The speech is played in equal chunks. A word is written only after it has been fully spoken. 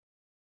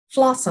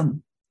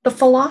Flossom, the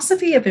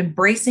philosophy of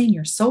embracing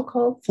your so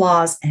called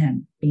flaws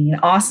and being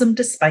awesome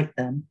despite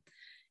them.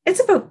 It's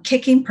about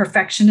kicking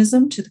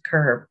perfectionism to the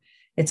curb.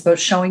 It's about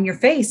showing your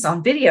face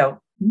on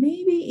video,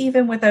 maybe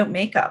even without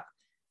makeup.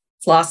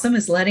 Flossom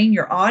is letting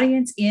your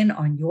audience in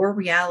on your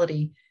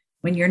reality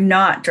when you're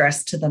not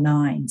dressed to the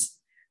nines,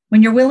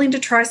 when you're willing to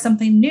try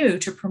something new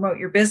to promote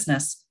your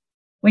business,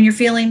 when you're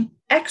feeling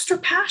extra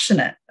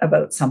passionate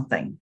about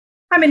something.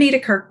 I'm Anita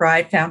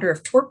Kirkbride, founder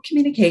of Twerp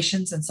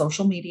Communications and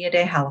Social Media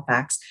Day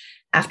Halifax.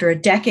 After a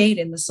decade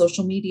in the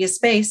social media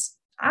space,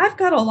 I've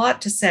got a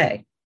lot to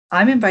say.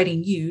 I'm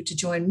inviting you to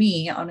join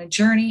me on a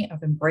journey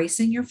of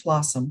embracing your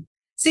flossom.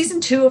 Season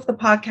 2 of the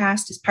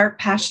podcast is part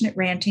passionate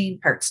ranting,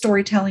 part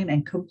storytelling,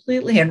 and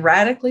completely and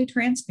radically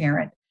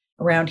transparent.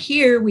 Around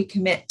here, we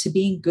commit to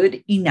being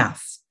good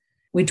enough.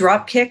 We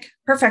drop kick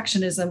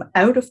perfectionism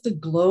out of the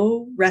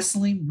glow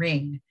wrestling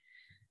ring.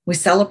 We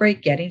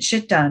celebrate getting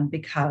shit done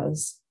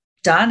because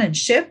done and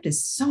shipped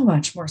is so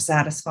much more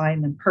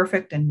satisfying than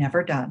perfect and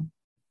never done.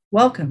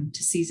 Welcome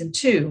to Season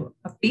 2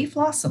 of Be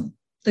Flossom,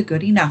 the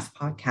Good Enough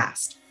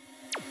podcast.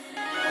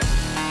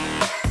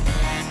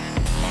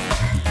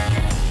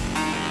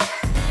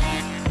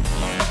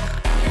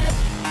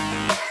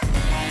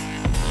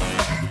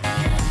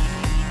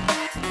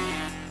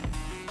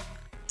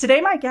 Today,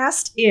 my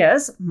guest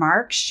is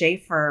Mark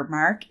Schaefer.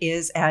 Mark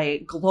is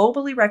a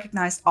globally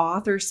recognized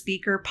author,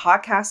 speaker,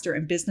 podcaster,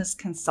 and business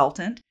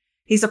consultant.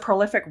 He's a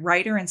prolific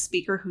writer and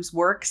speaker whose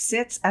work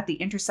sits at the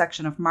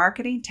intersection of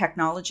marketing,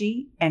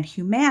 technology, and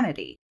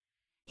humanity.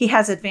 He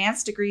has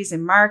advanced degrees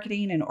in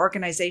marketing and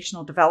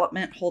organizational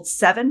development, holds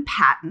 7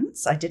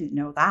 patents, I didn't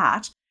know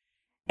that,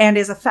 and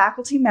is a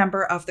faculty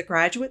member of the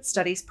Graduate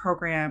Studies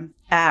program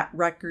at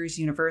Rutgers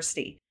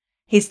University.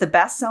 He's the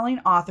best-selling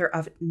author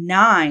of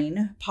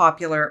 9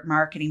 popular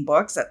marketing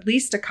books. At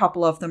least a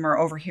couple of them are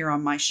over here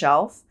on my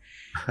shelf,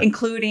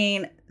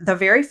 including the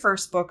very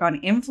first book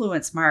on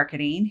influence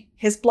marketing.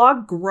 His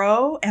blog,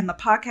 Grow, and the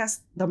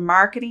podcast, The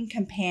Marketing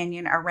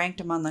Companion, are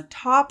ranked among the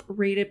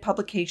top-rated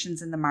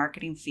publications in the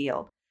marketing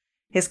field.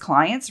 His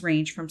clients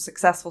range from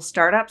successful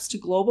startups to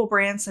global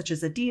brands such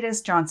as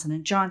Adidas,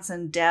 Johnson &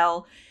 Johnson,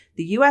 Dell,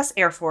 the U.S.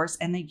 Air Force,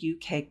 and the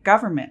U.K.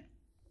 government.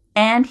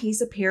 And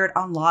he's appeared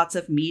on lots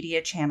of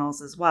media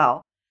channels as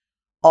well,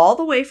 all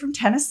the way from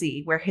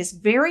Tennessee, where his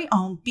very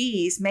own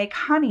bees make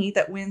honey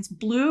that wins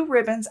blue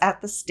ribbons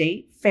at the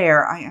state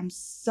fair. I am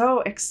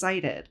so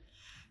excited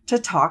to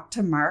talk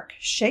to Mark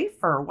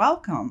Schaefer.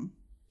 Welcome.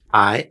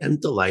 I am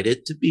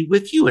delighted to be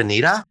with you,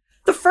 Anita.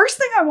 The first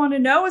thing I want to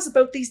know is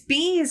about these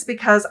bees,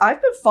 because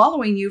I've been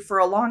following you for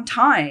a long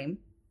time,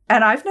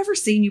 and I've never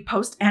seen you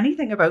post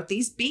anything about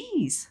these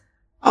bees.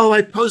 Oh,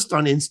 I post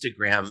on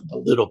Instagram a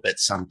little bit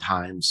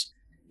sometimes.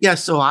 Yeah,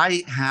 so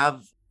I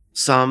have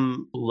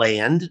some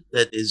land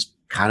that is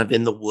kind of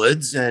in the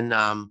woods, and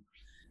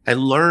I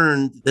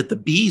learned that the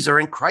bees are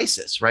in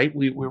crisis, right?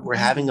 We're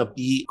having a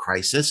bee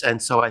crisis.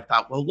 And so I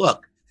thought, well,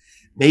 look,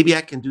 maybe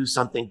I can do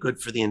something good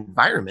for the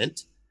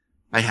environment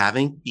by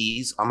having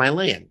bees on my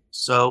land.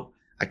 So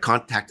I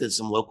contacted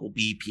some local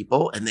bee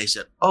people, and they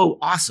said, oh,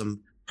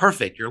 awesome,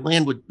 perfect. Your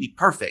land would be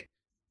perfect.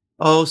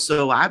 Oh,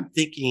 so I'm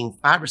thinking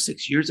 5 or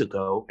 6 years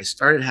ago, I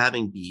started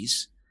having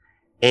bees,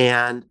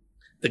 and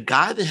the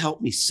guy that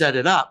helped me set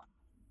it up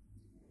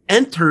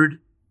entered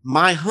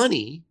my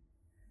honey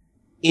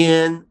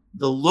in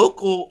the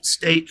local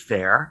state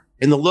fair,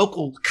 in the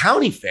local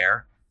county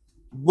fair,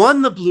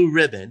 won the blue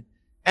ribbon,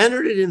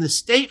 entered it in the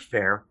state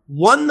fair,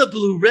 won the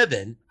blue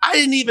ribbon. I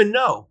didn't even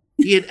know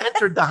he had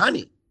entered the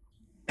honey.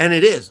 And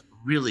it is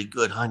really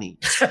good honey.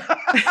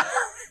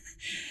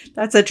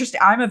 That's interesting.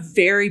 I'm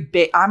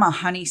a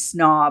honey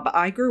snob.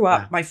 I grew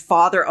up, my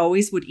father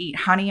always would eat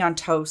honey on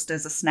toast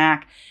as a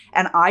snack,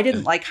 and I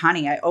didn't like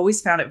honey. I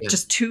always found it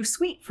just too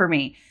sweet for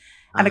me.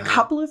 And a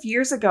couple of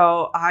years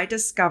ago, I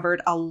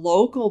discovered a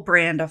local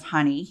brand of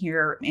honey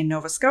here in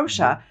Nova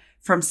Scotia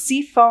from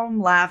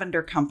Seafoam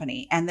Lavender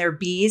Company, and their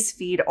bees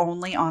feed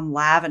only on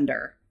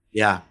lavender.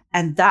 Yeah.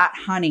 And that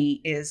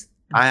honey is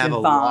I have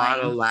divine. a lot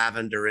of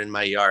lavender in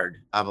my yard.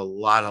 I have a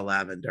lot of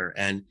lavender,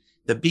 and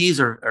the bees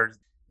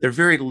they're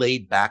very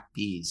laid back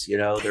bees. You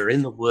know, they're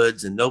in the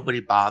woods and nobody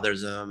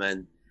bothers them,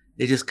 and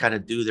they just kind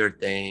of do their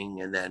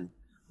thing. And then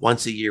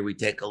once a year we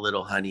take a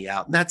little honey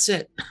out, and that's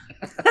it.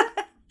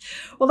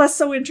 Well, that's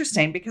so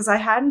interesting, because I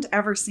hadn't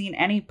ever seen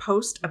any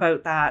post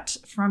about that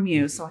from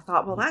you. So I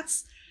thought, well,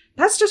 that's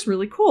just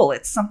really cool.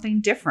 It's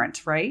something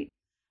different, right?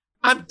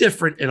 I'm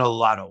different in a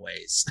lot of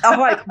ways.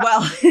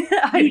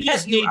 You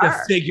just need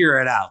to figure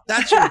it out.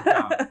 That's your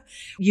job.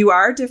 You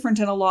are different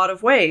in a lot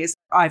of ways.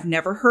 I've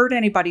never heard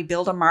anybody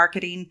build a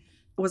marketing.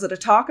 Was it a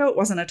taco? It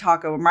wasn't a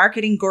taco. A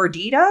marketing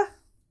gordita?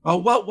 Oh,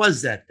 what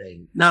was that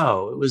thing?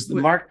 No, it was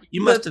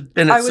You must have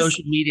been at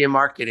Social Media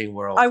Marketing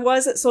World. I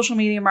was at Social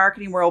Media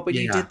Marketing World, but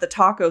you did the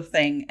taco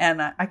thing,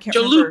 and I can't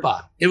remember.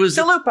 Chalupa. It was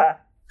Chalupa.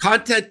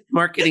 Content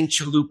marketing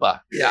chalupa.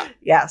 Yeah.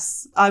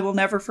 Yes, I will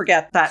never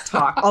forget that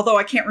talk. Although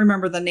I can't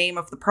remember the name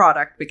of the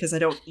product because I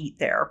don't eat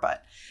there,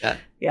 but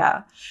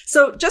yeah.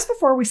 So just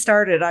before we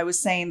started, I was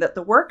saying that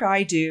the work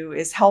I do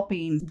is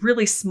helping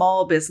really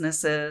small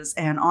businesses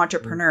and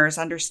entrepreneurs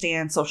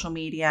understand social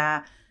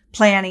media,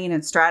 planning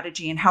and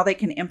strategy, and how they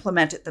can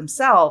implement it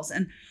themselves.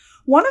 And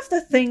one of the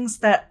things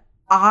that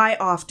I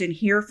often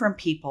hear from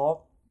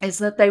people is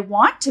that they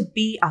want to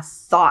be a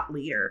thought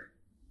leader.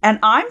 And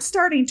I'm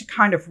starting to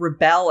kind of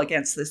rebel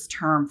against this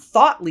term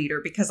thought leader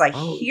because I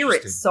hear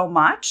it so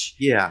much.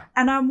 Yeah.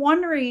 And I'm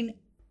wondering,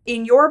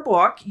 in your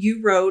book,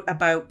 you wrote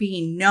about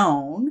being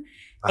known.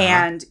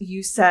 And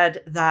you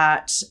said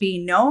that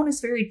being known is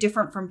very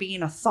different from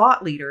being a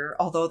thought leader,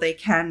 although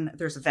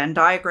there's a Venn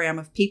diagram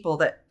of people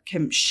that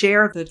can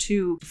share the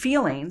two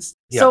feelings.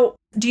 Yeah. So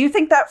do you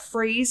think that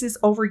phrase is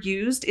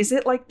overused? Is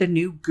it like the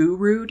new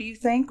guru, do you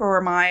think? Or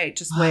am I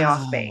just way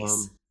off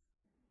base?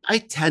 I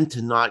tend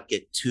to not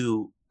get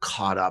too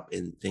caught up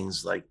in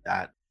things like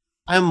that.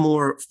 I'm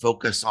more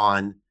focused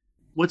on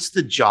what's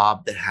the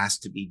job that has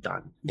to be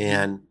done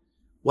and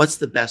what's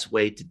the best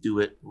way to do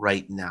it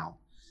right now.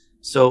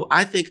 So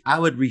I think I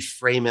would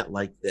reframe it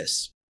like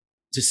this.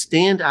 To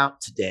stand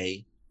out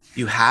today,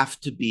 you have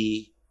to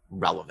be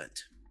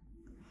relevant.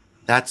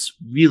 That's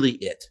really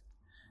it.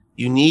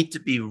 You need to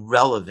be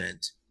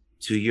relevant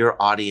to your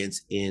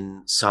audience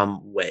in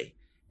some way.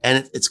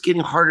 And it's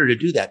getting harder to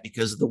do that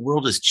because the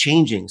world is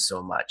changing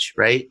so much,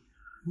 right?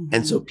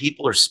 And so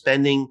people are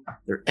spending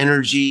their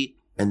energy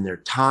and their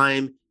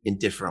time in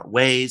different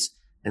ways.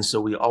 And so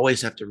we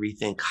always have to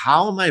rethink,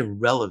 how am I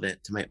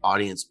relevant to my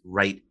audience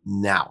right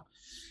now?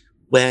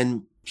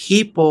 When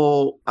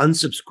people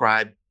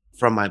unsubscribe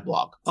from my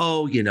blog,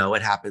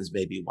 it happens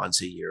maybe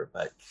once a year,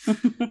 but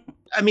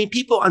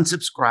people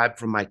unsubscribe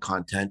from my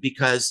content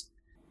because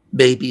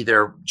maybe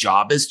their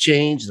job has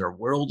changed, their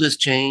world has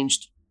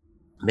changed.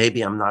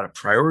 Maybe I'm not a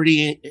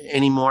priority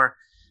anymore.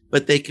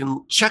 But they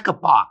can check a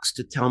box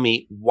to tell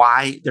me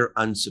why they're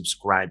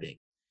unsubscribing.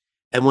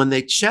 And when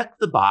they check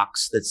the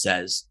box that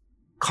says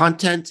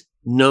content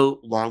no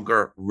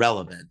longer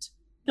relevant,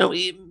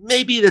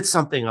 maybe that's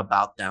something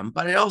about them,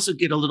 but I also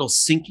get a little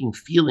sinking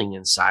feeling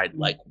inside,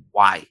 like,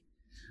 why?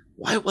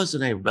 Why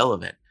wasn't I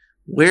relevant?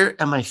 Where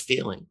am I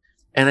failing?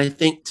 And I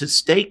think to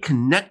stay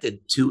connected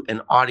to an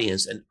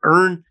audience and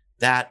earn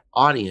that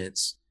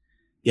audience,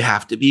 you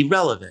have to be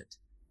relevant.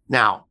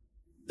 Now,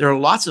 there are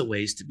lots of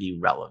ways to be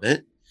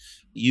relevant.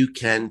 You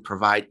can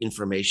provide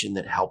information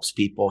that helps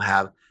people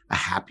have a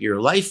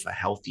happier life, a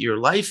healthier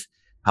life,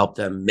 help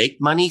them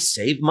make money,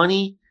 save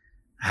money,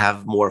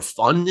 have more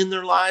fun in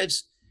their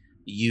lives.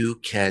 You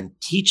can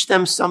teach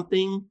them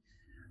something.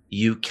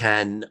 You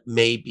can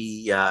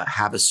maybe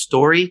have a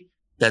story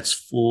that's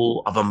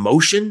full of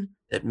emotion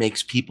that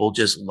makes people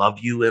just love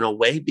you in a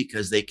way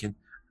because they can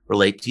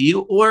relate to you.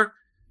 Or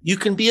you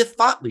can be a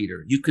thought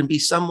leader. You can be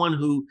someone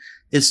who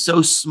is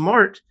so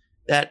smart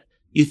that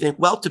you think,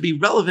 well, to be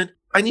relevant,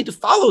 I need to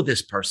follow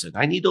this person.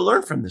 I need to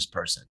learn from this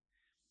person.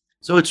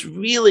 So it's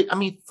really,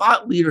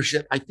 thought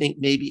leadership, I think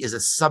maybe is a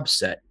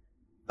subset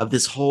of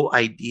this whole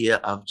idea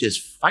of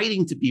just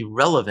fighting to be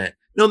relevant,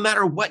 no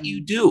matter what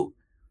you do.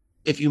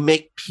 If you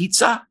make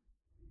pizza,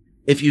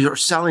 if you're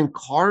selling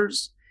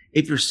cars,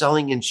 if you're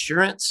selling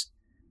insurance,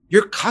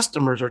 your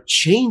customers are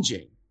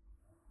changing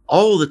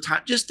all the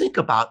time. Just think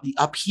about the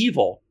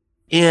upheaval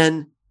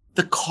in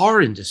the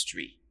car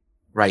industry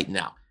right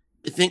now.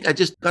 I think I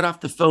just got off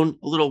the phone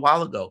a little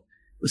while ago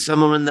with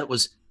someone that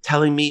was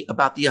telling me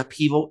about the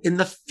upheaval in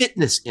the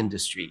fitness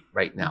industry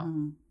right now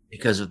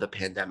because of the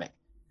pandemic.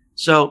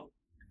 So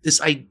this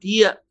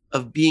idea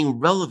of being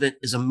relevant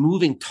is a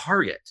moving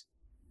target.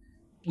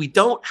 We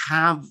don't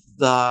have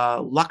the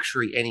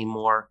luxury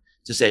anymore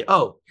to say,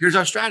 here's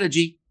our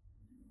strategy,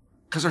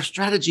 because our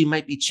strategy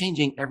might be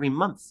changing every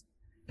month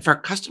if our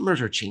customers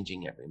are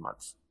changing every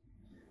month.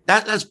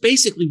 That's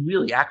basically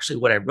really actually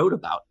what I wrote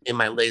about in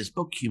my latest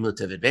book,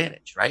 Cumulative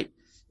Advantage, right?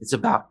 It's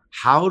about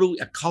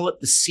I call it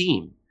the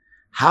seam.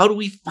 How do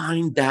we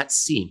find that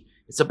seam?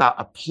 It's about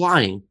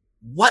applying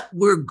what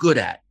we're good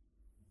at.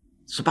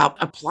 It's about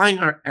applying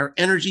our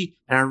energy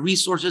and our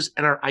resources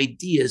and our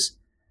ideas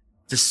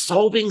to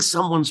solving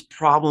someone's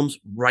problems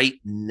right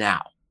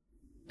now.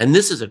 And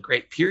this is a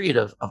great period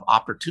of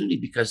opportunity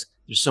because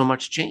there's so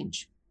much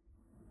change.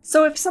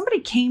 So if somebody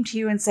came to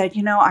you and said,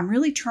 I'm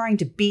really trying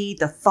to be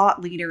the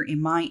thought leader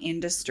in my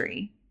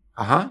industry,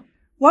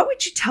 what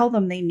would you tell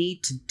them they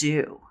need to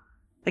do?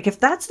 Like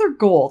if that's their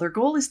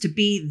goal is to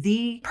be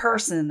the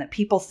person that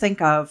people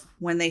think of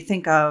when they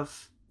think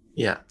of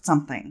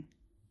something.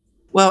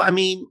 Well,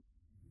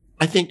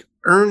 I think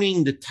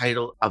earning the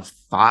title of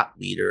thought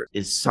leader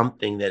is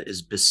something that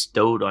is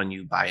bestowed on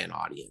you by an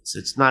audience.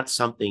 It's not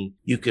something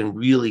you can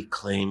really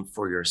claim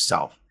for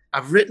yourself.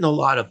 I've written a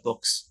lot of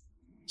books,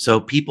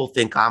 so people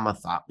think I'm a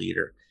thought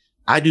leader.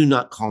 I do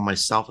not call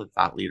myself a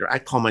thought leader. I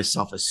call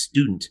myself a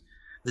student.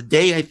 The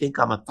day I think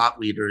I'm a thought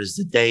leader is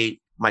the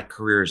day my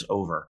career is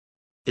over.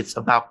 It's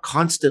about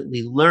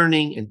constantly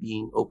learning and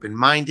being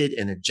open-minded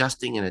and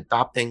adjusting and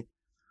adopting.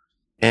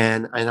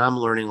 and I'm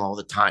learning all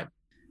the time.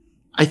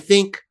 I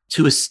think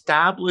to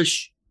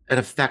establish an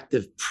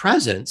effective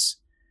presence,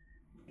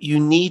 you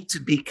need to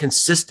be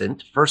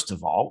consistent. First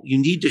of all, you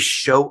need to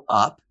show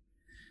up.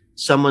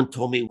 Someone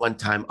told me one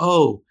time,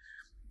 oh,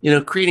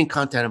 creating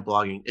content and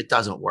blogging, it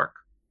doesn't work.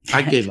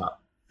 I gave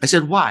up. I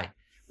said, why?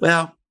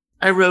 Well,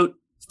 I wrote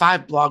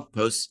 5 blog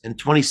posts in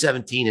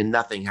 2017 and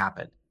nothing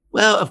happened.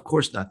 Well, of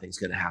course, nothing's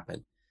going to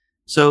happen.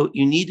 So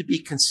you need to be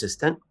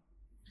consistent.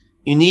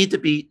 You need to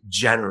be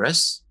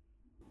generous.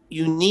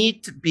 You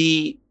need to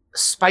be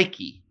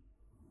spiky.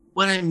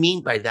 What I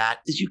mean by that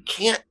is you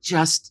can't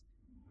just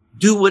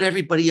do what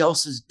everybody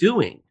else is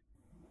doing.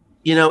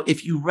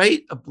 If you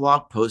write a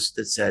blog post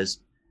that says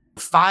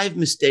 5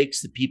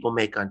 mistakes that people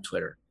make on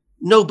Twitter,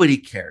 nobody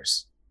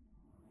cares.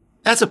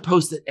 That's a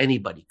post that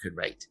anybody could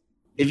write.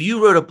 If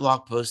you wrote a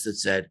blog post that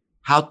said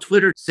how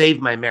Twitter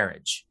saved my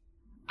marriage,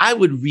 I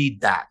would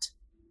read that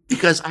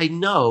because I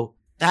know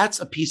that's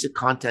a piece of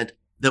content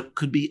that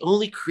could be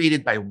only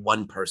created by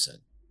one person.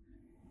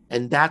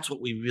 And that's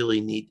what we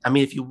really need. I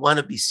mean, if you want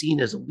to be seen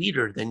as a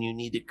leader, then you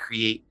need to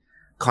create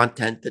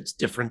content that's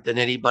different than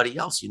anybody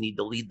else. You need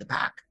to lead the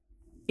pack.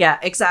 Yeah,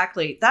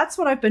 exactly. That's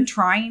what I've been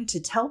trying to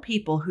tell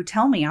people who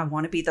tell me I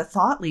want to be the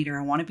thought leader.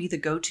 I want to be the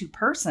go-to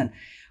person.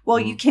 Well,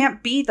 you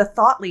can't be the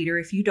thought leader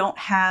if you don't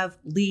have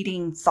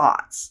leading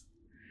thoughts,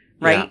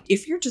 right? Yeah.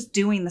 If you're just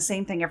doing the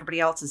same thing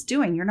everybody else is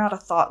doing, you're not a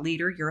thought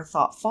leader, you're a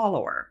thought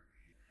follower.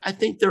 I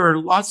think there are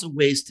lots of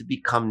ways to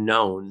become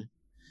known.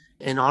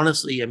 And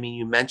honestly, I mean,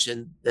 you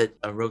mentioned that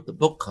I wrote the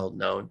book called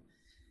Known.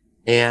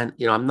 And,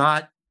 I'm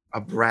not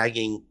a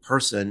bragging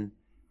person,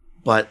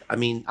 but I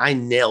mean, I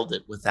nailed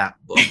it with that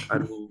book.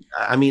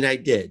 I mean, I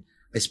did.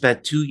 I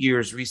spent 2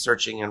 years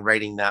researching and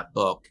writing that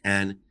book.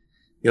 And,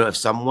 if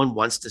someone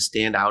wants to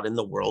stand out in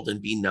the world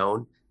and be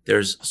known,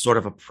 there's sort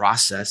of a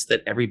process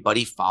that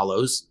everybody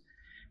follows.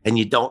 And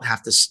you don't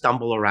have to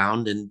stumble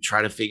around and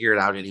try to figure it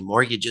out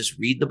anymore. You just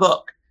read the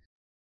book.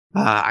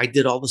 I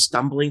did all the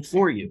stumbling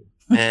for you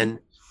and,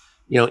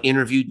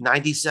 interviewed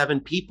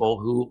 97 people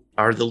who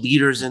are the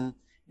leaders in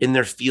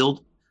their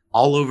field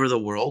all over the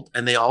world.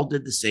 And they all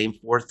did the same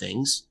 4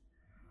 things.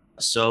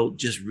 So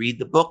just read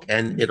the book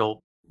and it'll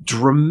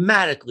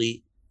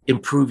dramatically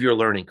improve your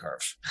learning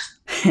curve.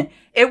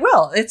 It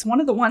will. It's one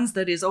of the ones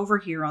that is over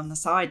here on the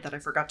side that I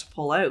forgot to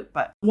pull out.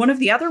 But one of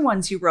the other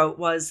ones you wrote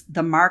was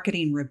The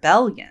Marketing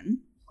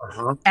Rebellion.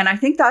 Uh-huh. And I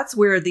think that's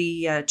where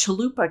the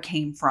chalupa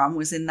came from,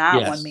 was in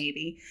that one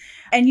maybe.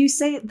 And you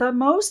say the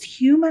most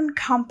human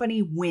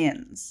company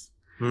wins.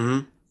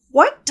 Mm-hmm.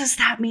 What does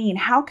that mean?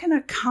 How can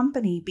a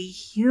company be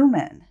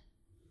human?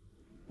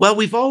 Well,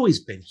 we've always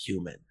been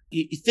human.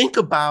 You think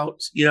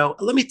about,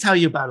 let me tell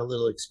you about a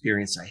little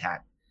experience I had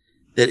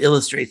that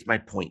illustrates my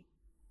point.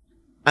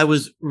 I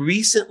was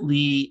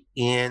recently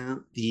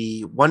in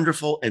the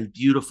wonderful and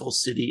beautiful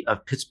city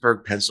of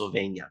Pittsburgh,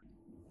 Pennsylvania.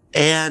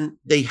 And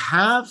they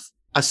have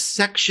a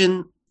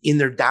section in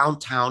their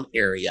downtown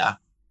area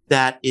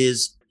that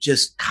is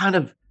just kind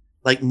of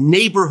like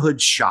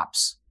neighborhood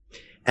shops.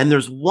 And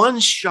there's one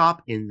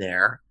shop in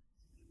there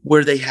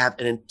where they have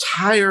an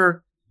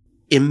entire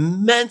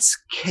immense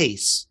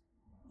case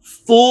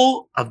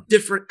full of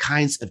different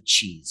kinds of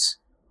cheese.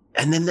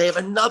 And then they have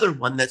another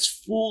one that's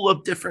full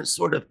of different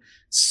sort of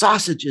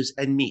sausages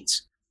and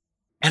meats.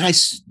 And I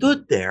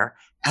stood there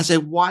as I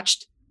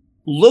watched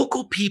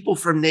local people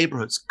from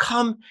neighborhoods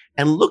come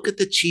and look at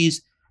the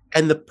cheese.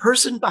 And the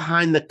person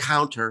behind the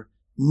counter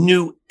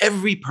knew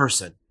every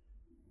person.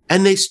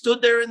 And they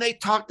stood there and they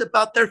talked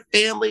about their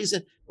families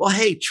and, well,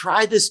 hey,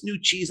 try this new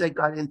cheese I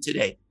got in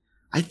today.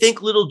 I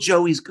think little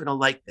Joey's going to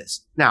like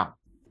this. Now,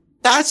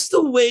 that's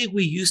the way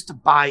we used to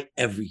buy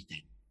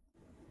everything.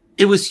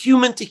 It was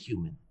human to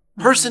human,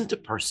 person to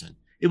person.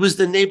 It was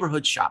the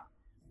neighborhood shop.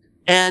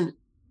 And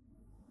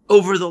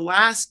over the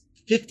last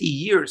 50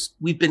 years,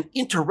 we've been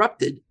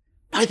interrupted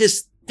by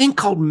this thing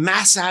called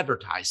mass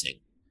advertising,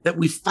 that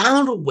we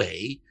found a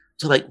way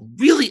to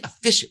really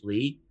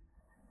efficiently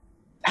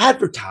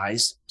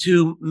advertise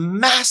to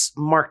mass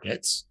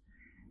markets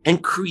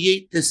and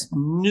create this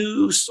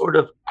new sort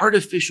of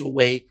artificial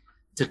way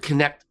to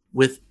connect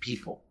with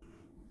people.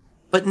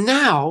 But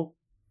now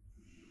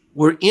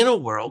we're in a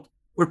world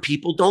where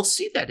people don't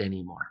see that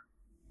anymore.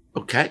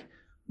 Okay.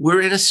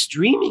 We're in a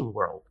streaming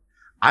world.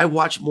 I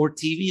watch more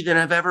TV than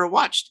I've ever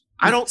watched.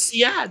 I don't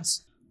see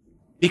ads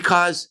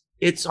because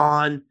it's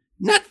on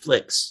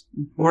Netflix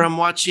or I'm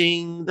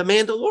watching The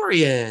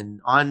Mandalorian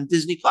on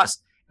Disney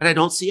Plus and I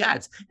don't see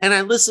ads. And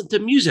I listen to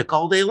music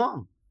all day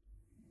long.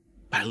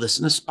 But I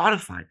listen to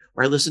Spotify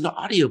or I listen to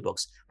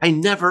audiobooks. I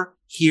never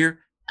hear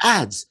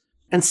ads.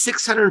 And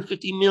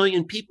 650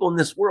 million people in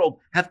this world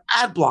have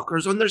ad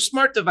blockers on their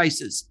smart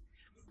devices.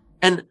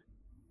 And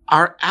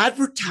our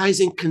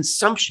advertising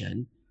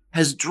consumption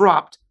has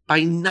dropped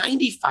by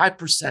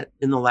 95%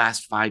 in the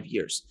last 5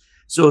 years.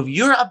 So if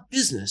you're a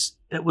business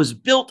that was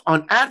built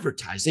on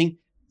advertising,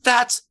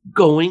 that's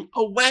going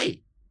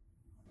away.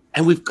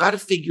 And we've got to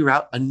figure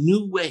out a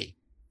new way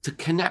to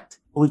connect.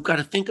 And we've got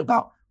to think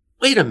about,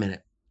 wait a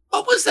minute,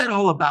 what was that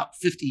all about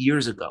 50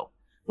 years ago?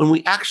 when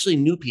we actually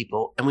knew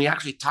people and we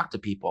actually talked to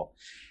people.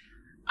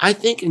 I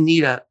think,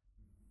 Anita,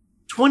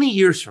 20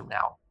 years from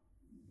now,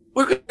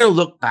 we're going to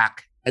look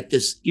back at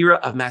this era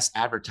of mass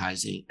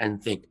advertising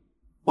and think,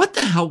 what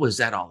the hell was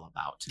that all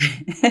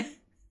about?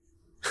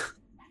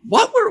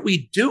 What were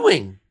we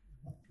doing?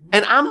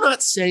 And I'm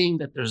not saying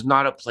that there's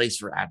not a place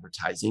for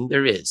advertising.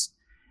 There is.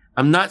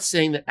 I'm not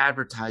saying that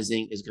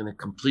advertising is going to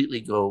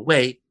completely go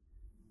away.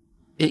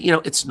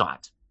 It's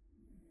not.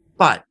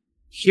 But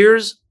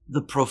here's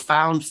the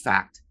profound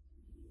fact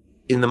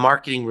in the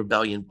Marketing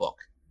Rebellion book.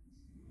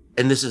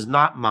 And this is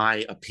not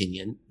my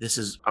opinion. This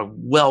is a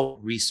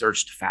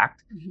well-researched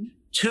fact. Mm-hmm.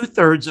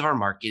 2/3 of our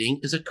marketing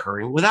is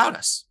occurring without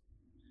us.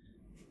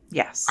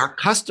 Yes. Our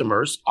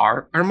customers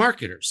are our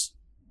marketers.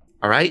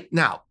 All right.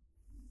 Now,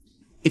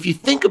 if you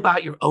think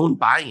about your own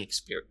buying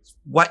experience,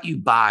 what you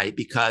buy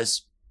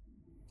because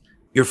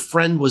your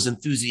friend was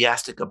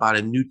enthusiastic about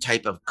a new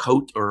type of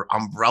coat or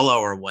umbrella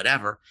or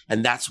whatever,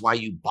 and that's why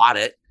you bought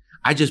it.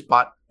 I just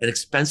bought an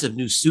expensive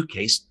new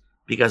suitcase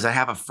because I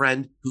have a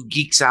friend who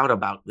geeks out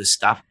about this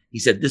stuff. He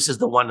said, this is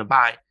the one to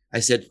buy. I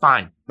said,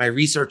 fine, my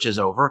research is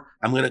over.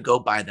 I'm going to go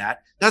buy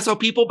that. That's how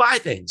people buy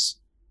things.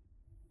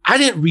 I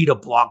didn't read a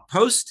blog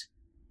post.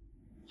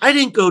 I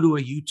didn't go to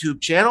a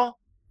YouTube channel.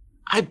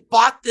 I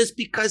bought this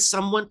because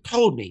someone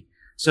told me.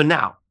 So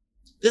now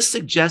this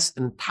suggests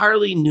an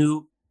entirely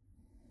new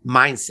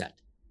mindset.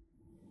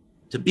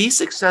 To be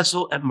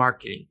successful at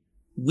marketing,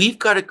 we've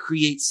got to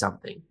create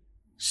something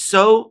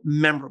so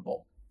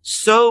memorable,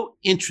 so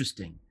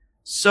interesting,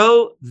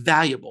 so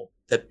valuable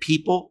that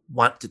people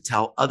want to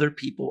tell other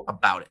people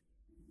about it.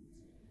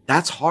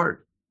 That's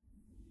hard.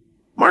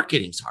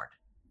 Marketing's hard,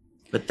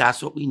 but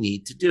that's what we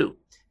need to do.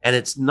 And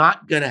it's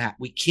not going to happen.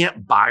 We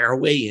can't buy our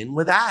way in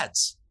with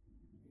ads.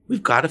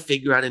 We've got to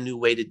figure out a new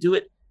way to do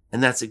it.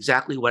 And that's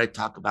exactly what I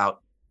talk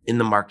about in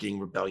the Marketing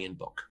Rebellion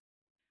book.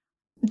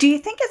 Do you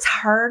think it's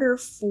harder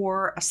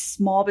for a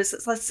small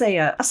business, let's say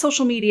a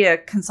social media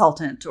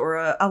consultant or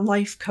a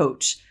life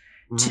coach,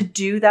 to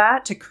do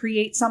that, to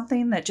create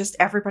something that just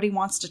everybody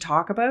wants to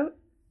talk about?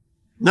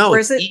 No, or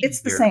is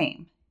it's the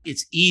same?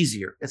 It's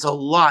easier. It's a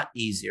lot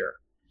easier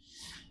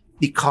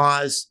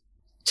because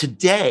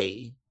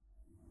today,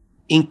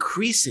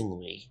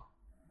 increasingly,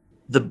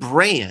 the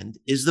brand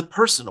is the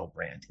personal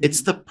brand.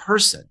 It's the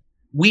person.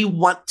 We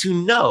want to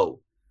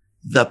know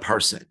the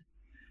person.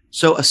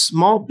 So a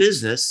small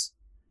business,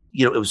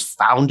 it was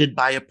founded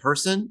by a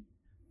person.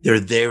 They're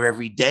there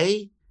every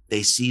day.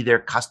 They see their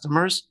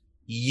customers.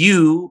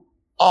 You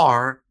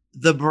are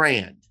the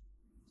brand.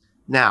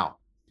 Now,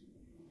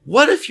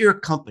 what if you're a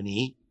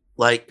company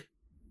like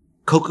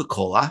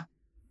Coca-Cola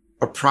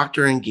or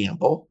Procter &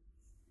 Gamble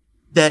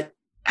that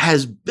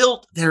has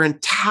built their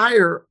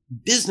entire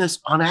business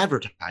on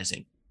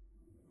advertising,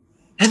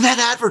 and that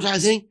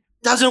advertising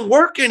doesn't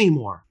work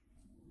anymore?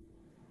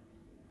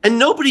 And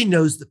nobody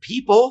knows the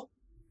people.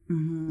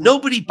 Mm-hmm.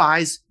 Nobody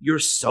buys your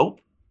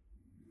soap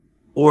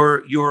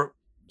or your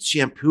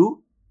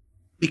shampoo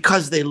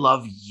because they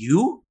love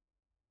you.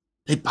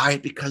 They buy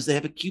it because they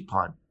have a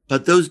coupon.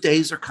 But those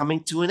days are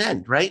coming to an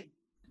end, right?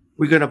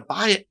 We're going to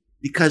buy it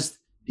because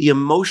the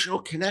emotional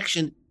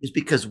connection is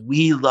because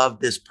we love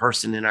this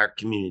person in our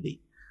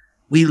community.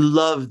 We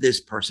love this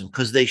person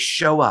because they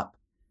show up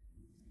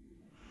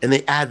and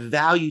they add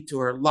value to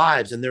our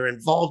lives and they're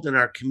involved in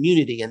our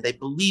community and they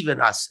believe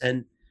in us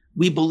and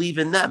we believe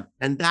in them.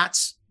 And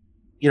that's,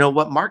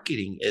 what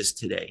marketing is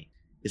today.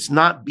 It's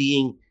not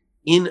being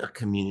in a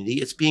community.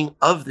 It's being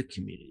of the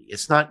community.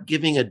 It's not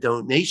giving a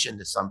donation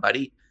to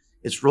somebody.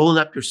 It's rolling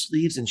up your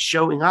sleeves and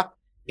showing up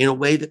in a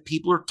way that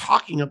people are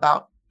talking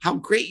about how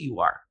great you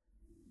are.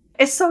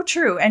 It's so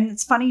true. And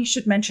it's funny you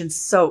should mention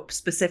soap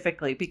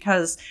specifically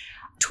because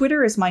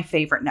Twitter is my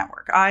favorite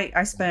network.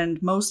 I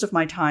spend most of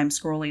my time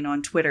scrolling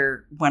on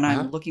Twitter when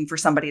I'm looking for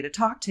somebody to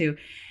talk to.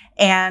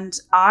 And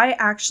I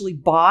actually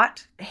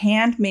bought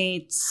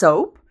handmade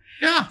soap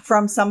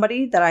from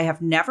somebody that I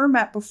have never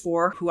met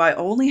before, who I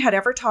only had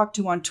ever talked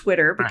to on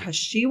Twitter because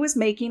she was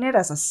making it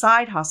as a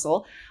side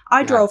hustle.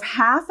 I drove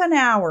half an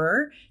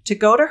hour to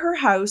go to her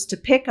house to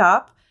pick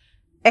up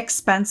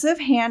expensive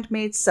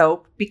handmade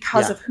soap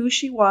because of who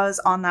she was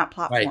on that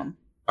platform. Right.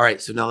 All right.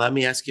 So now let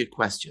me ask you a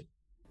question.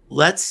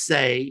 Let's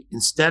say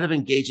instead of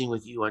engaging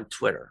with you on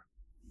Twitter,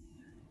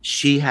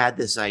 she had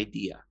this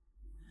idea.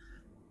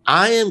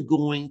 I am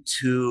going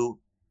to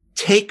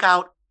take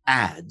out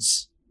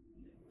ads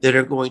that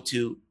are going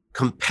to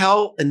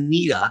compel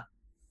Anita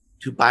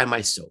to buy my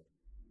soap.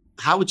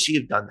 How would she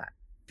have done that?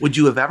 Would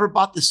you have ever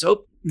bought the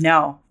soap?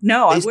 No,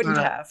 I wouldn't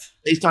have.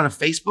 Based on a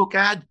Facebook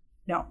ad?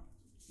 No.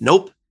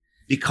 Nope.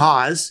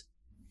 Because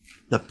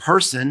the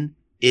person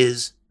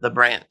is the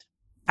brand.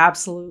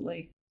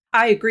 Absolutely.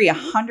 I agree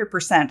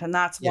 100%. And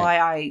that's why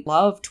I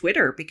love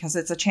Twitter, because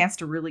it's a chance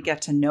to really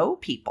get to know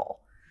people.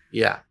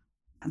 Yeah.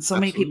 And so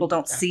many people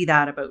don't see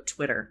that about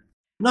Twitter.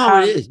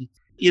 No, it is.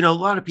 A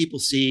lot of people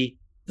see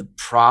the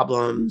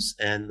problems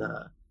and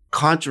the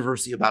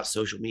controversy about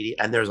social media,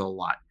 and there's a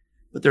lot.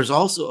 But there's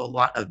also a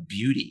lot of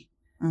beauty.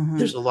 Mm-hmm.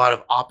 There's a lot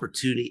of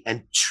opportunity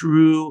and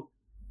true,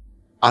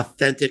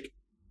 authentic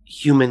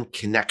human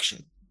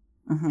connection.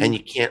 Mhm. And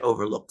you can't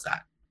overlook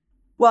that.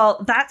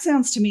 Well, that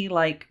sounds to me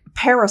like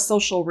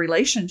parasocial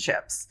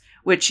relationships,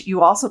 which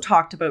you also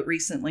talked about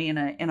recently in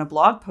a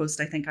blog post.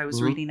 I think I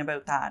was reading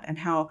about that, and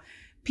how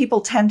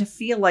people tend to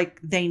feel like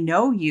they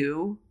know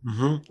you,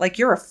 like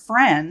you're a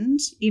friend,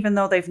 even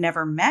though they've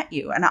never met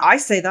you. And I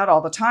say that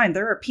all the time.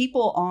 There are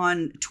people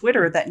on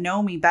Twitter that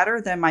know me better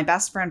than my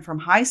best friend from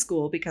high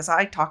school because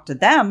I talk to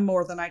them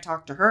more than I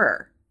talk to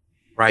her.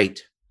 Right,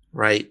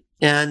 right.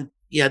 And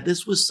yeah,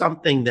 this was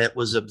something that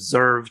was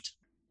observed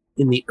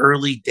in the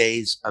early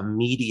days of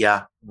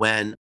media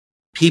when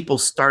people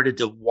started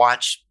to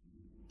watch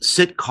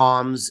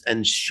sitcoms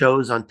and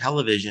shows on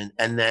television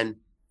and then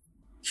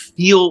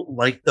feel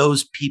like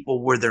those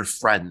people were their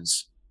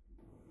friends.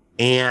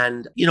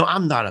 And,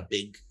 I'm not a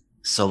big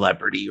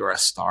celebrity or a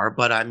star,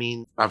 but I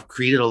mean, I've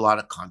created a lot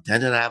of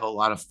content and I have a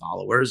lot of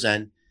followers,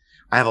 and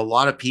I have a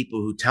lot of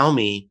people who tell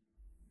me,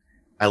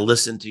 I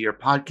listen to your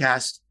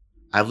podcast.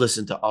 I've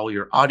listened to all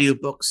your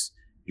audiobooks.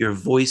 Your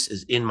voice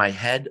is in my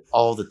head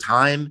all the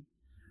time.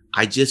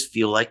 I just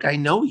feel like I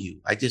know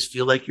you. I just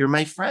feel like you're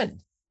my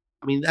friend.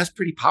 I mean, that's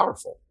pretty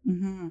powerful.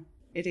 Mm-hmm.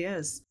 It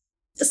is.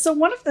 So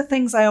one of the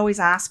things I always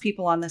ask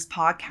people on this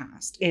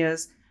podcast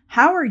is,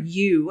 how are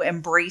you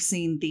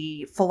embracing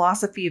the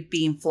philosophy of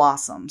being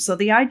Flawsome? So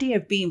the idea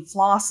of being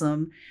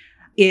Flawsome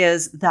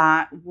is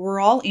that we're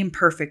all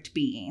imperfect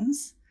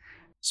beings.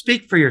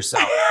 Speak for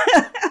yourself.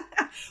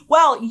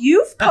 Well,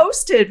 you've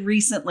posted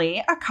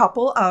recently a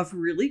couple of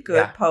really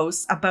good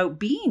posts about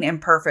being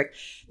imperfect.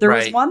 There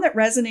was one that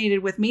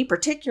resonated with me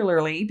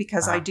particularly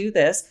because I do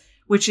this,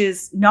 which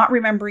is not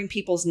remembering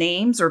people's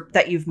names or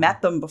that you've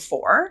met them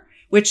before,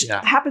 which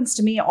happens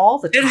to me all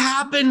the time. It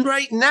happened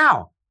right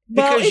now.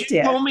 Well, because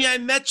you told me I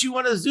met you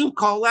on a Zoom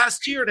call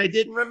last year and I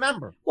didn't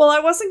remember. Well, I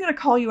wasn't going to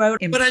call you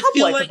out in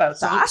public about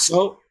that.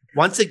 So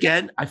once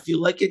again, I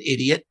feel like an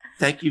idiot.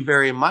 Thank you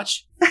very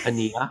much,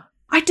 Ania.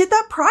 I did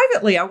that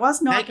privately. I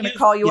was not going to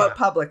call you out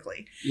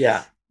publicly.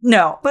 Yeah.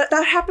 No, but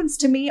that happens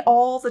to me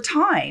all the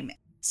time.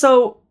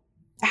 So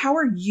how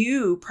are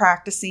you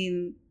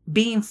practicing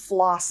being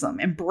Flawsome,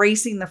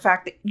 embracing the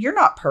fact that you're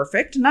not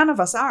perfect? None of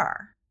us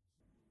are.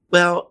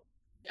 Well,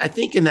 I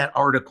think in that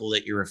article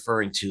that you're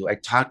referring to, I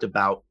talked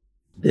about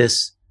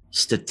this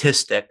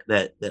statistic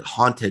that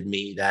haunted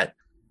me, that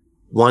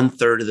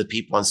 1/3 of the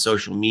people on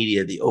social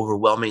media, the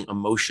overwhelming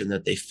emotion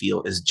that they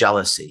feel is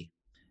jealousy.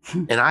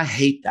 And I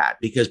hate that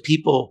because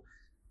people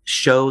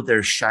show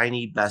their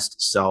shiny best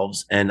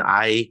selves. And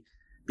I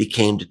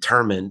became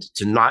determined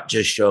to not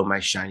just show my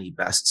shiny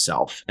best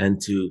self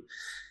and to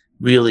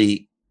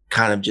really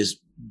kind of just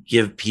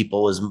give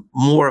people as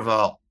more of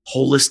a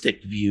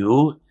holistic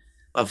view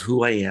of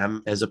who I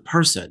am as a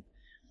person.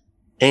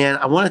 And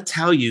I want to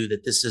tell you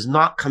that this has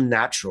not come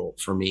natural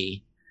for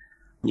me.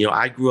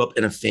 I grew up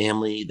in a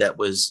family that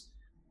was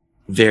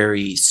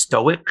very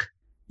stoic.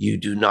 You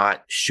do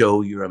not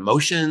show your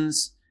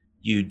emotions.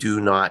 You do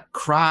not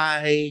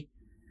cry.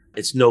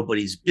 It's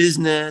nobody's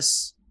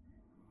business.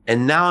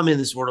 And now I'm in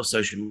this world of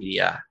social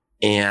media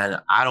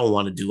and I don't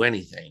want to do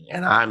anything.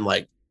 And I'm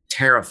like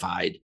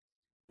terrified.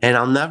 And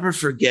I'll never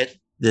forget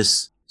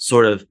this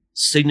sort of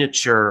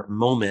signature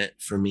moment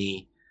for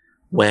me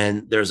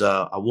when there's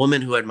a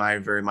woman who I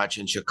admired very much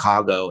in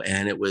Chicago,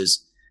 and it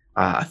was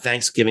a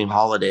Thanksgiving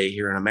holiday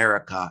here in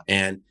America.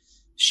 And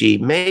she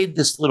made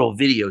this little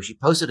video. She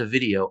posted a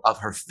video of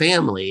her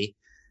family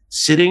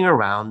sitting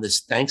around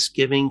this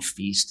Thanksgiving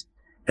feast,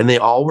 and they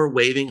all were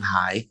waving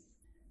hi.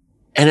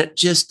 And it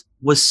just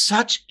was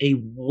such a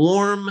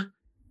warm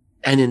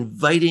and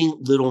inviting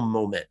little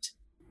moment.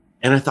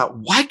 And I thought,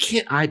 why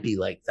can't I be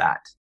like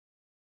that?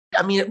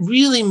 I mean, it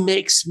really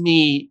makes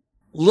me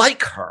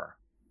like her.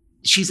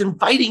 She's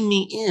inviting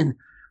me in.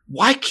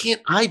 Why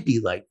can't I be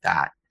like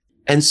that?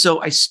 And so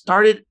I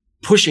started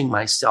pushing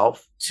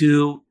myself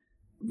to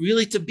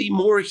really to be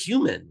more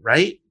human,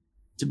 right?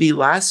 To be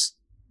less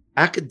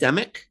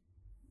academic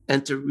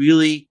and to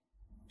really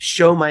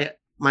show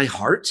my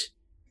heart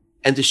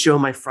and to show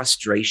my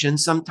frustration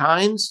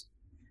sometimes.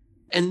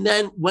 And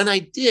then when I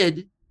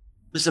did,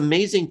 this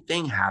amazing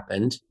thing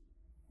happened.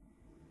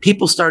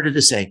 People started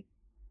to say,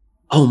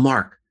 "Oh,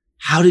 Mark,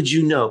 how did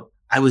you know?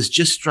 I was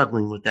just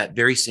struggling with that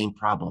very same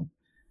problem.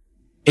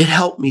 It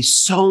helped me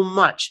so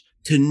much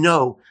to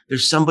know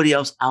there's somebody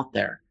else out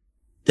there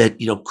that,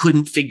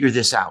 couldn't figure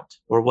this out,"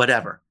 or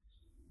whatever.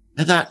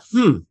 I thought,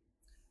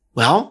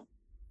 well,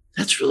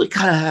 that's really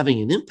kind of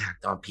having an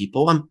impact on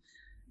people.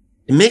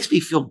 It makes me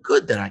feel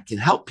good that I can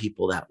help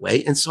people that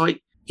way. And so I,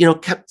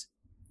 kept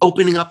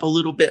opening up a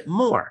little bit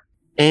more.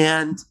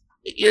 And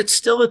it's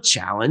still a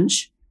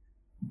challenge,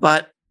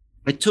 but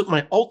I took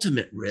my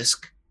ultimate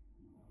risk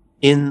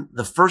in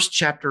the first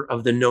chapter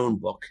of the Known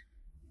book.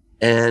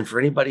 And for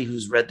anybody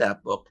who's read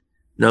that book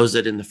knows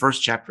that in the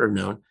first chapter of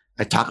Known,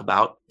 I talk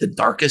about the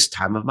darkest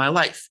time of my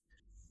life.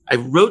 I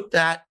wrote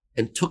that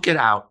and took it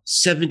out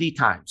 70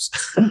 times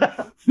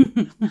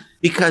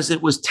because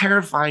it was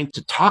terrifying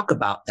to talk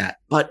about that.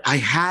 But I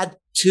had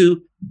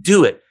to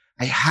do it.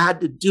 I had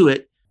to do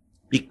it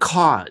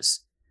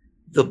because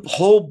the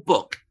whole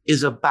book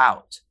is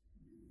about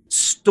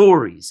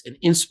stories and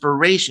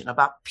inspiration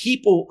about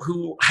people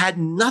who had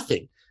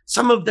nothing.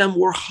 Some of them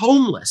were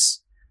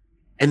homeless,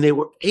 and they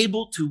were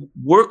able to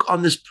work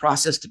on this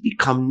process to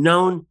become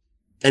known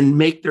and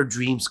make their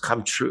dreams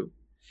come true.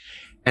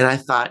 And I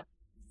thought,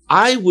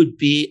 I would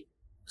be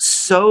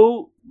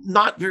so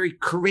not very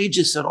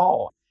courageous at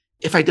all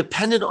if I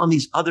depended on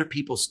these other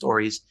people's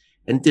stories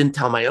and didn't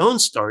tell my own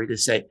story to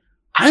say,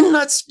 I'm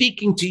not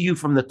speaking to you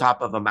from the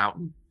top of a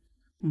mountain.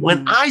 Mm-hmm.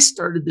 When I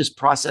started this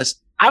process,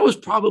 I was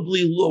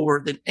probably lower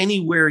than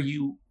anywhere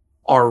you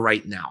are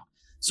right now.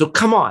 So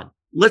come on,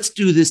 let's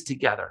do this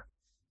together.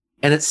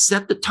 And it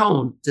set the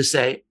tone to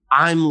say,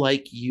 I'm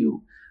like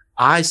you.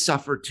 I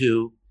suffer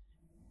too.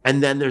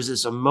 And then there's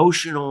this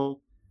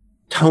emotional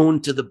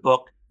tone to the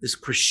book, this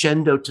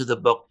crescendo to the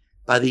book.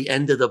 By the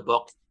end of the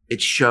book,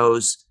 it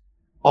shows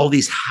all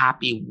these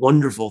happy,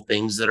 wonderful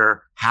things that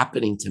are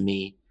happening to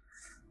me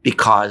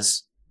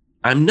because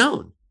I'm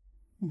known,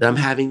 that I'm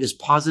having this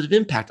positive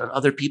impact on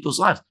other people's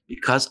lives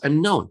because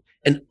I'm known,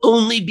 and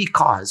only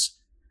because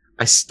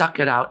I stuck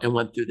it out and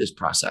went through this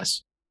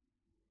process.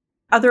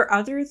 Are there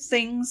other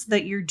things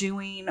that you're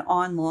doing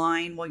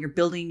online while you're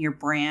building your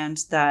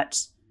brand that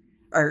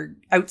are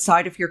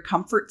outside of your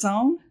comfort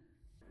zone?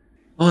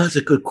 Oh, that's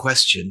a good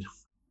question.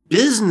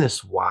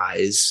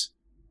 Business-wise,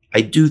 I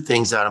do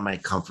things out of my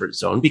comfort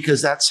zone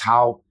because that's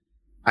how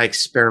I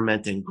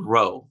experiment and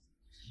grow.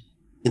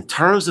 In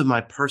terms of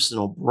my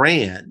personal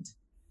brand,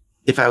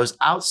 if I was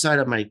outside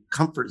of my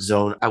comfort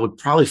zone, I would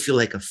probably feel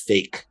like a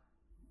fake.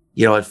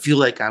 I'd feel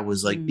like I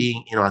was like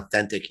being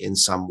inauthentic in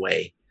some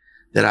way,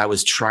 that I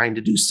was trying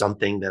to do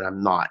something that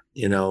I'm not,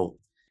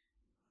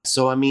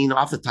 So,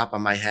 off the top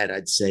of my head,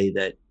 I'd say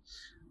that,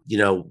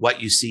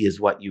 what you see is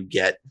what you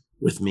get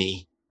with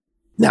me.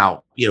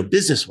 Now,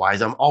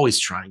 business-wise, I'm always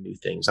trying new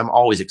things. I'm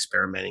always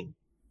experimenting.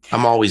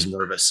 I'm always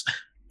nervous.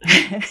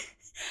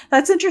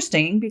 That's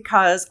interesting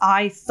because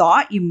I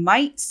thought you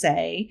might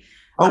say...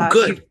 Oh,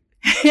 good.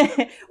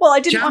 Well, I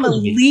didn't want to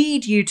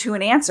lead you to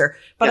an answer,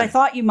 but I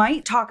thought you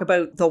might talk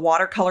about the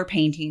watercolor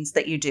paintings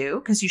that you do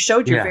because you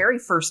showed your very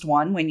first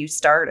one when you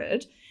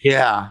started.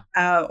 Yeah.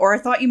 Or I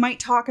thought you might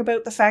talk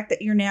about the fact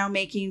that you're now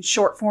making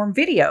short form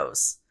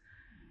videos,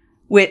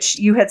 which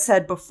you had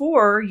said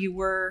before you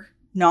were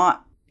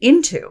not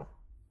into.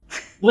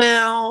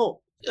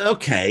 Well,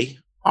 okay.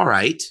 All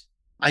right.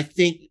 I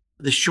think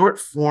the short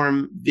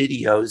form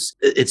videos,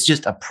 it's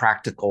just a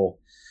practical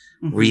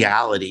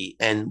reality.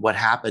 And what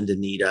happened,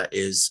 Anita,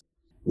 is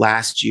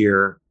last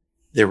year,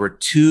 there were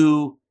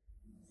 2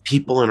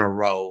 people in a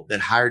row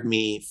that hired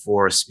me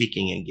for a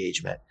speaking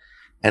engagement.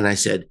 And I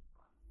said,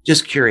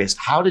 just curious,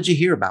 how did you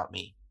hear about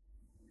me?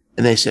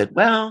 And they said,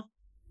 well,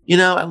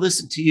 I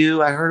listened to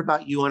you. I heard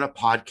about you on a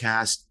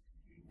podcast.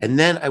 And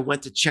then I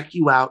went to check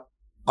you out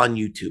on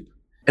YouTube.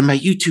 And my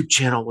YouTube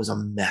channel was a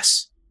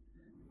mess.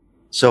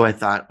 So I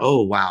thought,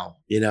 oh, wow,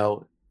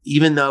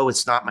 even though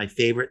it's not my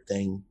favorite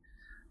thing,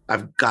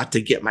 I've got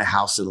to get my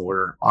house in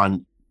order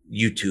on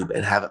YouTube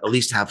and at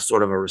least have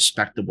sort of a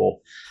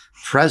respectable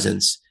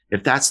presence.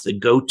 If that's the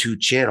go-to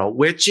channel,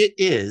 which it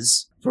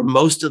is for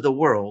most of the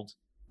world,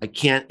 I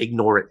can't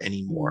ignore it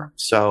anymore.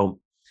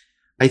 So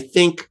I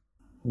think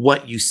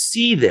what you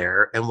see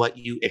there and what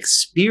you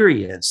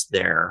experience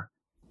there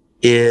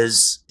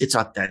it's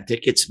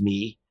authentic. It's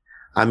me.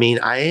 I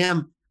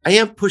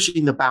am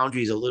pushing the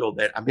boundaries a little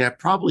bit. I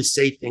probably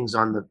say things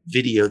on the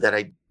video that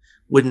I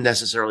wouldn't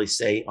necessarily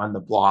say on the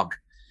blog.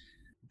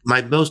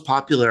 My most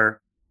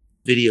popular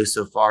video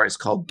so far is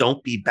called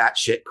Don't Be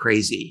Batshit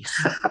Crazy.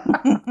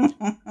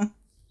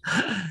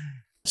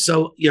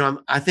 So,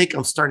 I think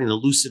I'm starting to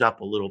loosen up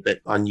a little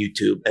bit on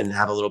YouTube and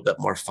have a little bit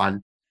more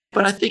fun.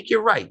 But I think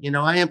you're right.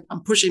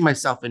 I'm pushing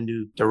myself in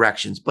new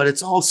directions, but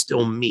it's all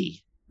still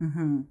me.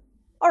 Mm-hmm.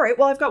 All right.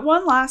 Well, I've got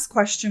one last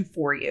question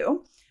for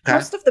you. Okay.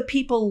 Most of the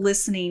people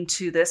listening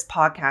to this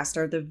podcast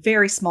are the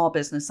very small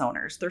business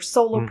owners. They're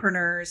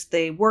solopreneurs.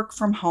 They work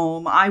from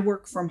home. I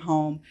work from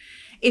home.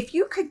 If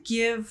you could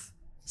give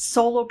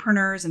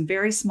solopreneurs and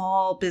very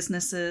small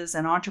businesses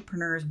and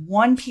entrepreneurs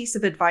one piece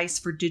of advice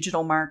for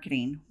digital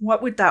marketing,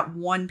 what would that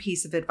one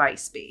piece of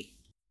advice be?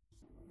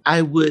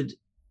 I would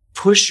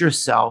push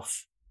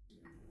yourself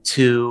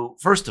to,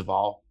 first of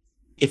all,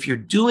 if you're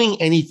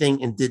doing anything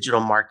in digital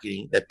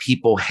marketing that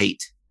people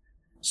hate,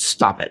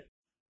 stop it.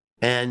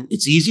 And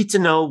it's easy to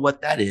know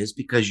what that is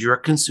because you're a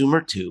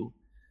consumer too.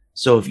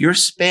 So if you're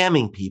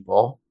spamming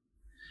people,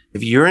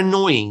 if you're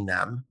annoying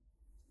them,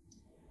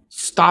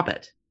 stop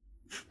it.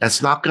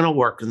 That's not going to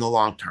work in the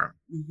long term.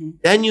 Mm-hmm.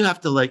 Then you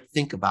have to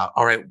think about,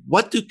 all right,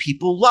 what do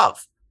people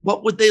love?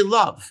 What would they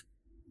love?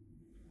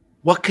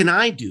 What can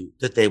I do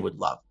that they would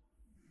love?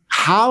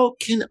 How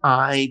can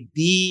I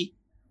be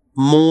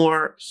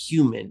more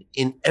human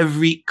in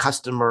every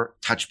customer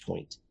touch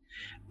point,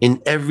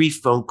 in every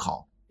phone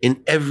call,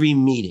 in every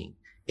meeting,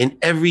 in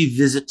every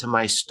visit to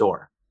my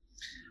store?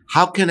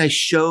 How can I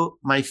show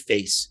my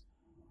face?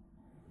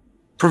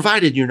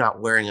 Provided you're not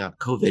wearing a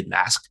COVID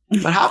mask,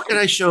 but how can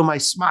I show my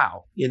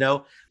smile?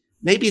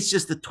 Maybe it's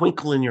just the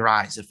twinkle in your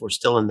eyes if we're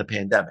still in the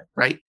pandemic,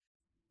 right?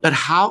 But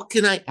how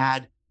can I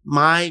add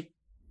my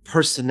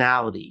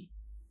personality,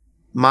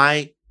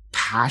 my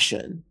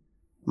passion,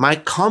 my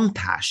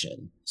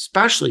compassion,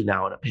 especially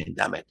now in a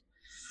pandemic?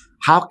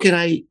 How can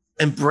I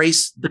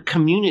embrace the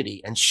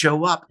community and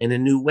show up in a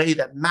new way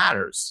that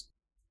matters?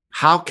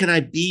 How can I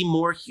be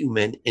more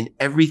human in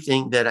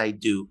everything that I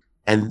do?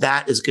 And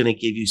that is going to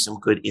give you some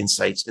good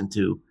insights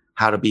into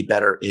how to be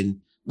better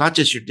in not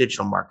just your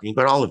digital marketing,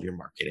 but all of your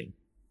marketing.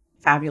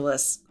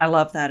 Fabulous. I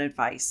love that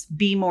advice.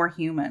 Be more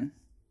human.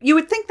 You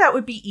would think that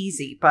would be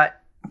easy,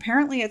 but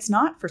apparently it's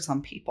not for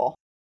some people.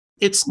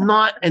 It's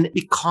not. And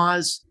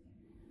because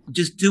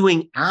just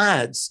doing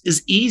ads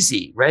is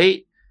easy,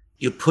 right?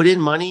 You put in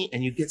money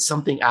and you get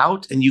something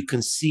out and you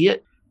can see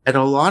it. And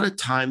a lot of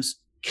times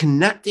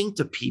connecting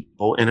to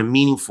people in a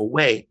meaningful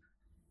way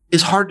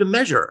is hard to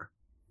measure.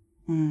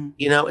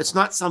 It's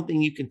not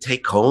something you can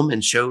take home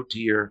and show to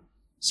your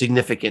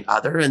significant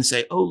other and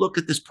say, oh, look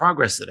at this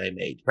progress that I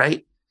made,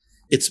 right?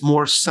 It's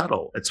more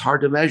subtle. It's hard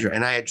to measure.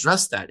 And I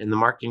address that in the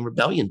Marketing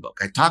Rebellion book.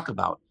 I talk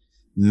about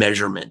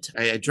measurement.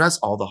 I address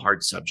all the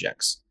hard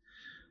subjects.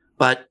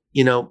 But,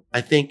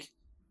 I think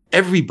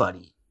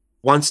everybody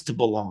wants to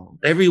belong.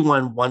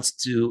 Everyone wants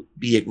to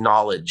be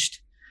acknowledged.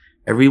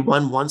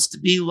 Everyone wants to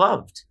be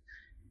loved.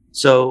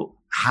 So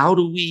how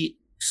do we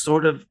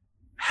sort of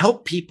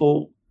help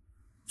people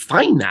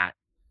find that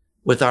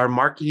with our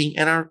marketing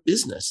and our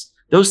business?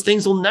 Those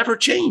things will never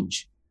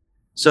change.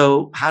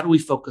 So how do we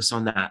focus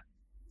on that?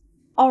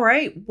 All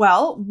right.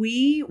 Well,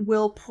 we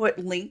will put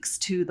links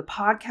to the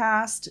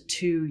podcast,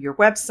 to your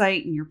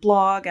website and your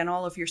blog and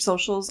all of your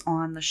socials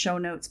on the show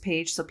notes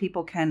page so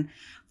people can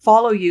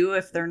follow you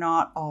if they're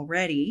not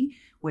already,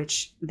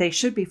 which they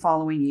should be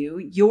following you.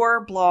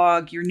 Your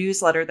blog, your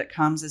newsletter that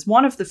comes is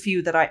one of the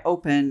few that I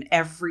open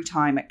every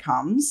time it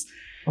comes.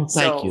 Oh,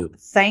 thank you.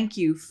 Thank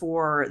you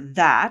for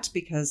that,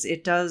 because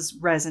it does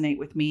resonate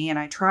with me and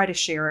I try to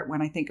share it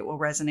when I think it will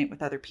resonate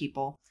with other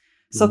people.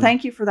 So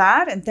thank you for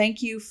that. And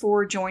thank you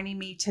for joining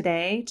me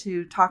today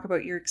to talk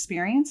about your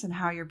experience and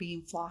how you're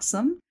being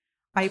Flawsome.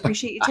 I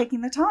appreciate you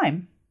taking the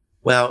time.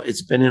 Well,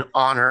 it's been an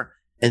honor.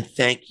 And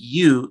thank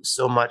you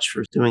so much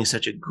for doing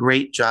such a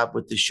great job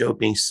with the show,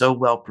 being so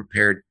well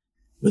prepared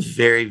with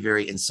very,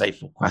 very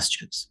insightful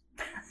questions.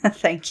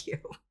 Thank you.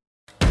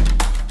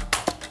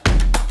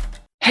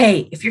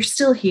 Hey, if you're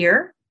still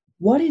here,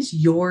 what is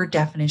your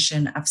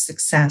definition of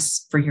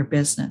success for your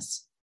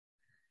business?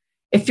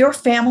 If your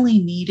family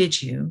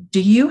needed you,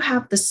 do you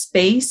have the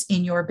space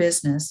in your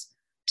business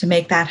to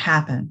make that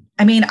happen?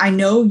 I mean, I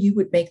know you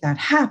would make that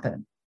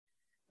happen,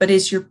 but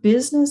is your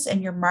business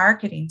and your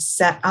marketing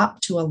set up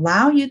to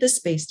allow you the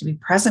space to be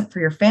present for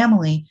your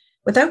family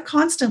without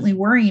constantly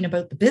worrying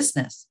about the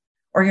business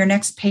or your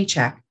next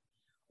paycheck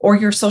or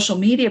your social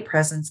media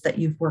presence that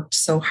you've worked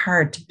so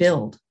hard to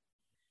build?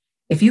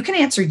 If you can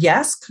answer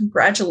yes,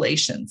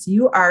 congratulations.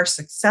 You are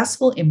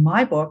successful in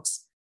my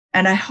books,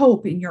 and I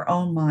hope in your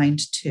own mind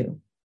too.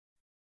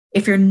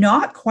 If you're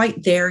not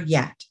quite there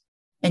yet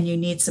and you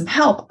need some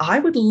help, I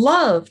would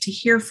love to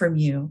hear from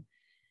you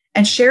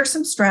and share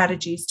some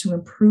strategies to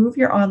improve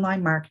your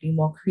online marketing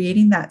while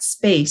creating that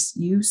space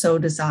you so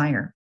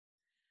desire.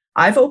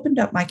 I've opened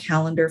up my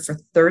calendar for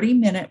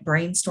 30-minute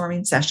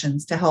brainstorming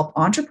sessions to help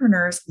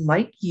entrepreneurs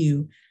like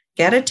you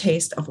get a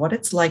taste of what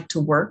it's like to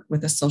work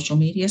with a social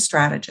media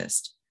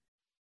strategist.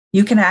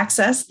 You can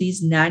access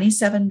these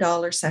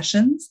 $97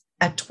 sessions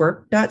at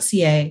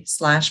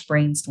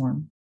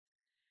twerk.ca/brainstorm.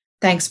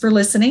 Thanks for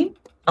listening.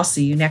 I'll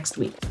see you next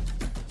week.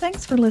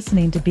 Thanks for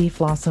listening to Be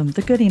Flawsome,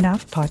 the Good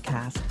Enough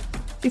podcast.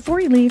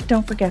 Before you leave,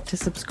 don't forget to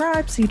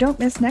subscribe so you don't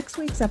miss next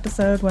week's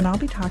episode when I'll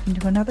be talking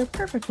to another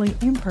perfectly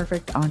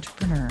imperfect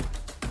entrepreneur.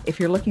 If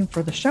you're looking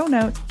for the show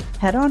notes,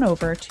 head on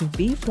over to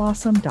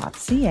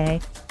beflawsome.ca,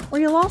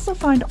 where you'll also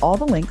find all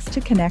the links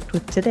to connect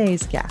with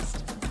today's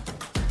guest.